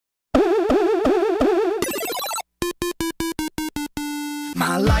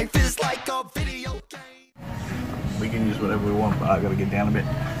life is like a video game. We can use whatever we want, but I gotta get down a bit.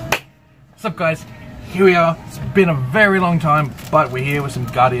 What's up, guys? Here we are. It's been a very long time, but we're here with some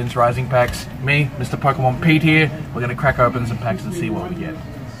Guardians Rising packs. Me, Mr. Pokemon Pete here. We're gonna crack open some packs and see what we get.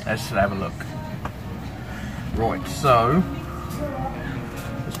 Let's have a look. Right, so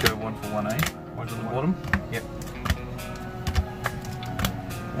let's go 1 for 1, eh? One's on the bottom. Yep.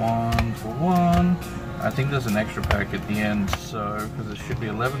 1 for 1. I think there's an extra pack at the end, so because it should be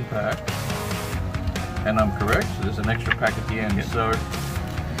 11 packs, and I'm correct. So there's an extra pack at the end. Yep. So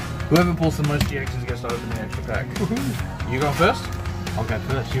whoever pulls the most GXs gets to open the extra pack. You go first? I'll go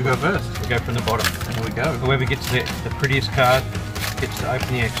first. You go first. We'll go from the bottom. Here we go. Whoever gets the prettiest card gets to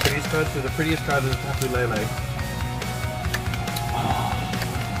open the extra. Prettiest card, so the prettiest card is Tapu Lele. Oh.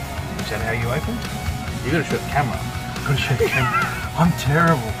 Is that how you open? You gotta show the camera. I've got to show the camera. I'm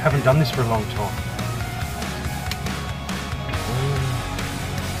terrible. Haven't done this for a long time.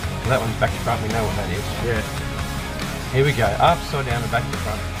 Well, that one's back to front. We know what that is. Yeah. Here we go. Upside down and back to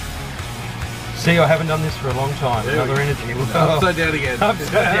front. See, I haven't done this for a long time. There Another energy. Upside down again.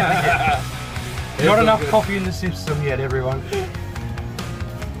 Upside down again. Not enough coffee in the system yet, everyone.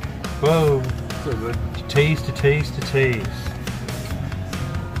 Whoa. So good. To tease, to tease, to tease.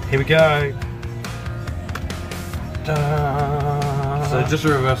 Here we go. So just a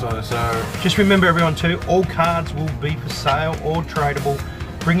reverse on it. So just remember, everyone, too, all cards will be for sale or tradable.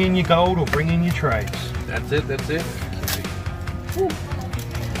 Bring in your gold or bring in your trades. that's it. That's it. Woo.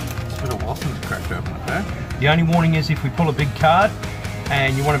 It's been a while since I cracked open a pack. The only warning is if we pull a big card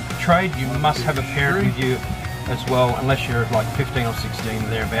and you want to trade, you must have a parent with you as well, unless you're like 15 or 16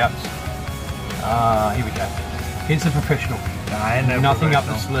 thereabouts. Here we go. Here's the professional. I ain't no Nothing up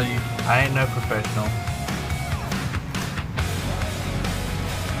professional. the sleeve. I ain't no professional.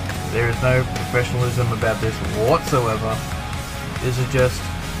 There is no professionalism about this whatsoever. This is just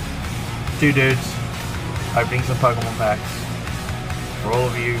two dudes opening some Pokemon packs for all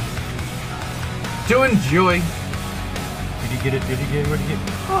of you to enjoy. Did you get it? Did you get it? What did you get?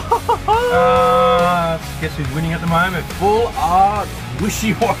 Guess who's winning at the moment? Full art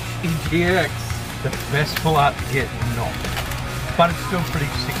wishy-washy GX. The best full art to get, not. But it's still pretty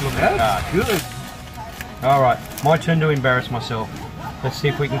sick looking card. That's good. Alright, my turn to embarrass myself. Let's see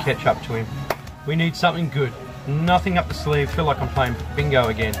if we can catch up to him. We need something good. Nothing up the sleeve. Feel like I'm playing bingo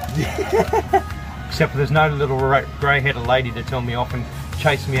again. Except there's no little grey-headed lady to tell me off and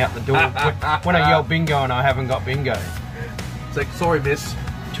chase me out the door when I yell bingo and I haven't got bingo. It's like, sorry miss.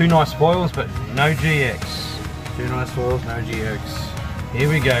 2 nice spoils, but no GX. 2 nice foils, no GX. Here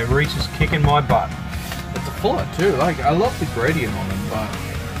we go. Rhys is kicking my butt. It's a full art too. Like, I love the gradient on them, but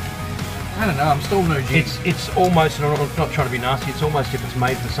I don't know, I'm still no GX. It's almost, and I'm not trying to be nasty, it's almost if it's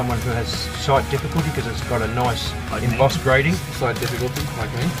made for someone who has sight difficulty because it's got a nice like embossed grading. Side difficulty, like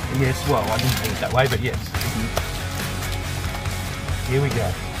me. Yes, well, I didn't think it that way, but yes. Here we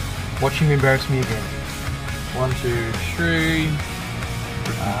go. Watch him embarrass me again. 1, 2, 3.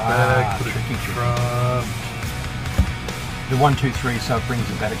 Put it back, put it in front. The 1, 2, 3, so it brings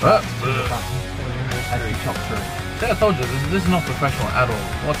it back to the front. Actually, top 3. See, I told you, this is not professional at all,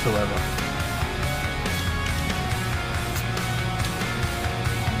 whatsoever.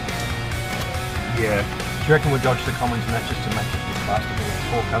 Yeah. Do you reckon we'll dodge the comments and that just to make it faster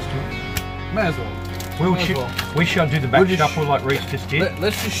for customers? May as well. We shall do the back shuffle like Rhys just did.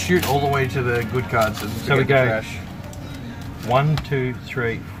 Let's just shoot all the way to the good cards. So we go trash. 1, 2,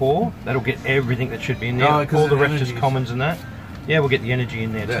 3, 4. That'll get everything that should be in there. No, all the rest is commons and that. Yeah, we'll get the energy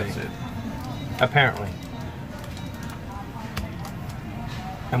in there too. That's it. Apparently.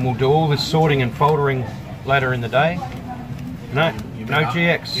 And we'll do all this sorting and foldering later in the day. No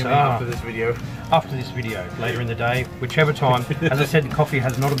GX. You mean after this video? After this video, later in the day, whichever time. As I said, the coffee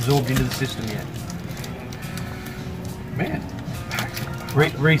has not absorbed into the system yet. Man.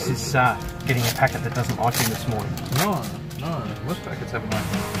 Rhys is getting a packet that doesn't like him this morning. No. Most packets haven't liked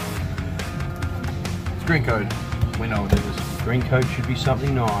him. It's green code. We know what it is. Green code should be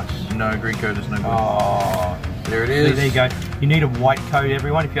something nice. No, green code is no good. Oh. There it is. See, there you go. You need a white code,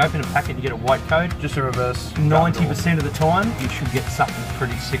 everyone. If you open a packet and you get a white code, just a reverse. 90% of the time, you should get something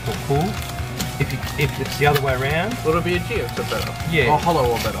pretty sick or cool. If it's the other way around, well, it'll be a GX or better. Yeah. Or hollow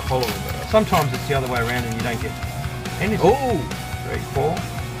or better. Hollow or better. Sometimes it's the other way around and you don't get anything. Oh, 3, 4.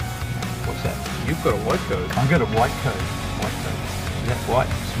 What's that? You've got a white code. I've got a white code. White code. Is that white?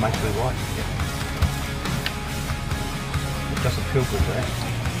 It's mostly white. Yeah. It doesn't feel good, right?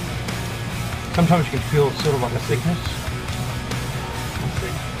 Sometimes you can feel sort of like a thickness.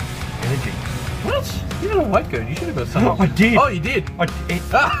 Energy. What? You got a white code. You should have got something. I did. Oh, you did.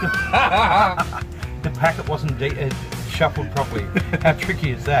 The packet wasn't shuffled properly. How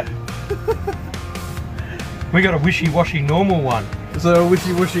tricky is that? We got a wishy-washy normal one. So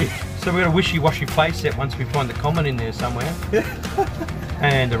wishy-washy. So we got a wishy-washy playset once we find the common in there somewhere.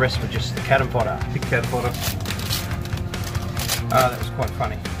 And the rest were just the cat and fodder. Big cat fodder. That was quite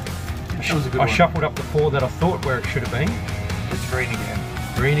funny. That was a good I one. shuffled up the 4 that I thought where it should have been. It's green again.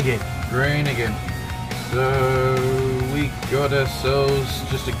 Green again. Green again. So we got ourselves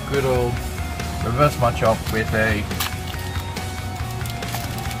just a good old reverse munch up with a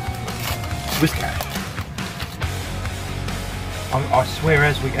whiskash. I swear,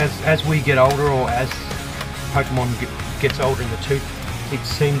 as we get older, or as Pokemon gets older in the tooth, it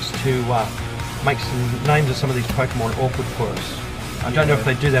seems to make some names of some of these Pokemon awkward for us. I don't know if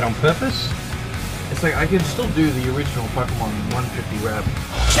they do that on purpose. It's like I can still do the original Pokemon 150 rap.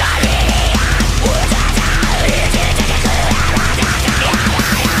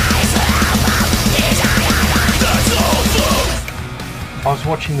 I was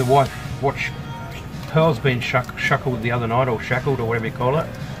watching the watch Pearl's been shuckled the other night, or shackled, or whatever you call it.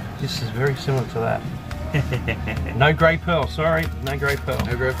 This is very similar to that. No grey pearl, sorry, no grey pearl.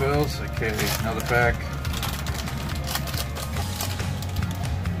 No grey pearls. Okay, another pack.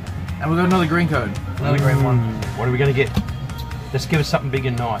 And we got another green code. Another green one. What are we going to get? Let's give us something big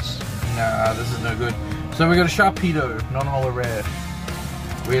and nice. Nah, this is no good. So we got a Sharpedo, non-holo rare,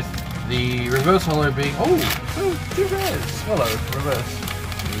 with the reverse holo being two rares. Hello, reverse.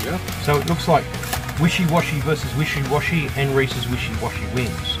 There we go. So it looks like Wishy-Washy versus Wishy-Washy, and Rhys's Wishy-Washy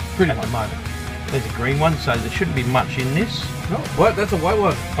wins Pretty at much. the moment. There's a green one, so there shouldn't be much in this. No, what? That's a white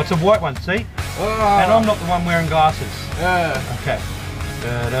one. Oh, it's a white one, see? Oh. And I'm not the one wearing glasses. Yeah. Okay.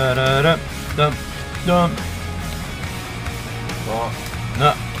 Dum, dum. Oh,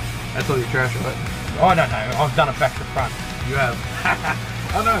 No, that's all your trash, right? I don't know. I've done it back to front. You have.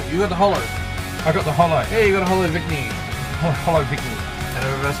 Oh no, you got the holo. I got the holo. Hey, you got a holo Vicni. Holo Victory. And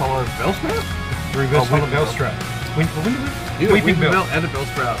a reverse holo Bellsprout? Reverse holo Weeping Bellsprout. You got Weeping Bell. and a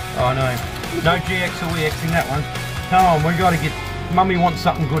Bellsprout. Oh no. No GX or EX in that one. Come on, we gotta get. Mummy wants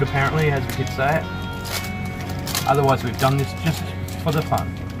something good apparently, as the kids say it. Otherwise, we've done this just for the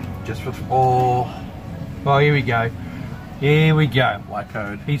fun. Just for all Oh, here we go. Here we go. white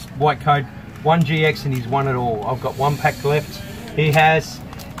code. He's white code, 1 GX, and he's won it all. I've got 1 pack left. He has,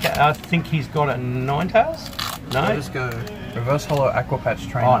 I think he's got a Ninetales? No? Let us go. Reverse holo Aqua Patch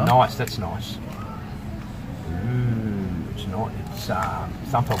Trainer. Oh, nice, that's nice. It's not, it's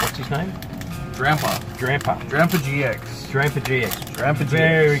Thumper, what's his name? Drampa. Drampa. Drampa GX. Drampa GX. Drampa GX.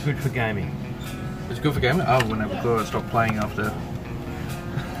 Very good for gaming. It's good for gaming? Oh, whenever I stopped playing after.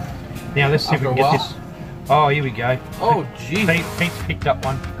 Now let's see if we After can a get while. this. Oh, here we go. Oh, gee. Pete's picked up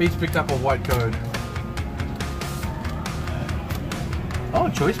one. Pete's picked up a white code. Oh,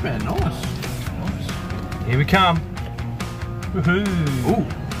 Choice Man, nice. Here we come. Woohoo! Ooh.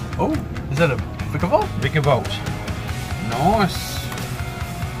 Oh, is that a Vicavolt? Vicavolt. Nice.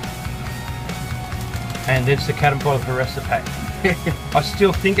 And there's the cat and bottle for the rest of the pack. I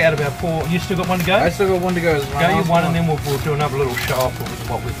still think out of our 4, you still got 1 to go? I still got 1 to go. Go your 1 and then we'll do another little show off of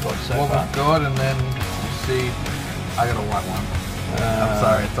what we've got so What far. we've got, and then we'll see. I got a white one. I'm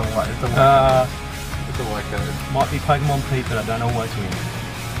sorry, it's a white. It's a white. It's a white code. Might be Pokemon Pete, but I don't always win.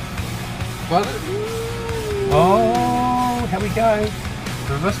 But Oh, here we go.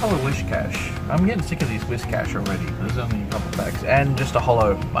 the reverse holo Wish Cash. I'm getting sick of these Wish Cash already. There's only a couple packs, and just a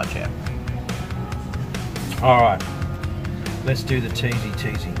holo Machamp. Alright, let's do the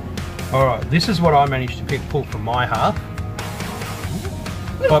teasy. Alright, this is what I managed to pull from my half.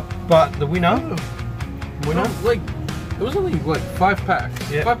 But the winner, No, like it was only like 5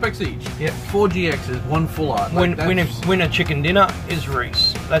 packs. Yep. 5 packs each. Yep. 4 GXs, 1 full art. Like, winner chicken dinner is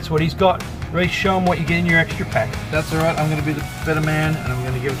Rhys. That's what he's got. Rhys, show him what you get in your extra pack. That's alright. I'm gonna be the better man, and I'm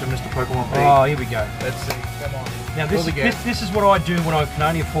gonna give it to Mr. Pokemon P. Oh, here we go. Let's see. Come on. Now Roll the game. this is what I do when I can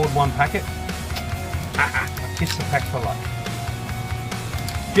only afford 1 packet. I kiss the pack for luck.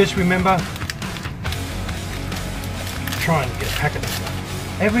 Just remember, try and get a packet open.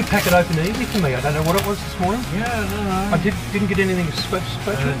 Every packet opened easy for me. I don't know what it was this morning. Yeah, no. I didn't get anything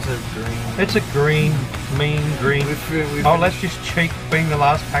special. And it's a green. It's a green, mean green. We've Oh, let's just cheat being the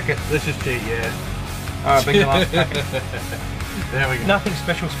last packet. Let's just cheat, yeah. Alright, being the last packet. There we go. Nothing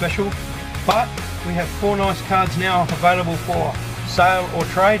special, but we have 4 nice cards now available for sale or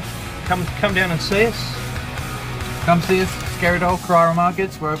trade. Come down and see us. Come see us. Scary Doll, Carrara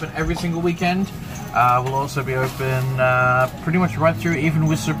Markets. We're open every single weekend. We'll also be open pretty much right through, even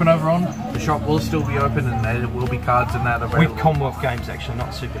with Supernova on. The shop will still be open, and there will be cards in that available. With Commonwealth Games, actually, not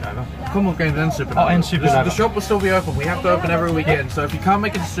Supernova. Commonwealth Games and Supernova. Oh, and Supernova. The shop will still be open. We have to open every weekend, so if you can't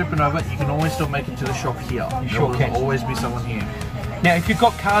make it to Supernova, you can always still make it to the shop here. You sure can. There'll always be someone here. Now, if you've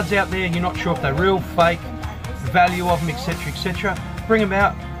got cards out there and you're not sure if they're real, fake, value of them, etc., bring them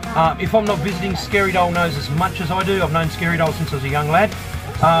out. If I'm not visiting, Scary Doll knows as much as I do. I've known Scary Doll since I was a young lad.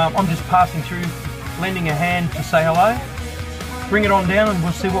 I'm just passing through, lending a hand to say hello. Bring it on down and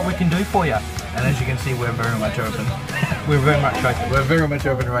we'll see what we can do for you. And as you can see, we're very much open. We're very much open. We're very much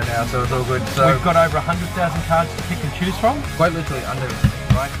open right now, so it's all good. So we've got over 100,000 cards to pick and choose from. Quite literally under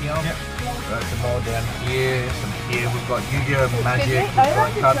right here. Yep. Some more down here, some here. We've got Yu-Gi-Oh! Magic, we've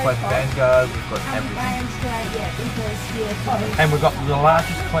got Card Fight Vanguard, we've got everything. And we've got the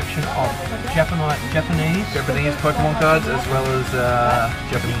largest collection of Japanese Pokemon cards, as well as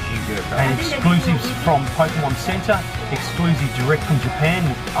Japanese Yu-Gi-Oh! cards. And exclusives from Pokemon Center, exclusive direct from Japan,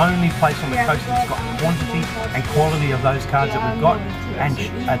 the only place on the coast that's got quantity and quality of those cards that we've got, and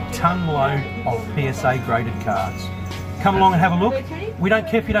a ton load of PSA graded cards. Come along and have a look. We don't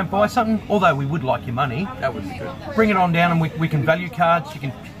care if you don't buy something, although we would like your money. That would be good. Bring it on down and we can value cards. You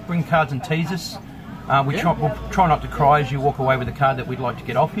can bring cards and tease us. We'll try not to cry as you walk away with a card that we'd like to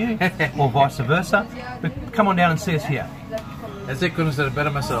get off you, or vice versa. But come on down and see us here. That's it, couldn't have said it better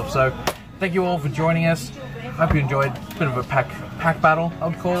myself. So, thank you all for joining us. Hope you enjoyed. Bit of a pack battle, I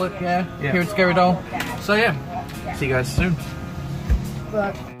would call it, yeah. Here at Scary Doll. So yeah, see you guys soon.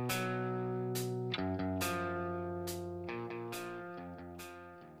 But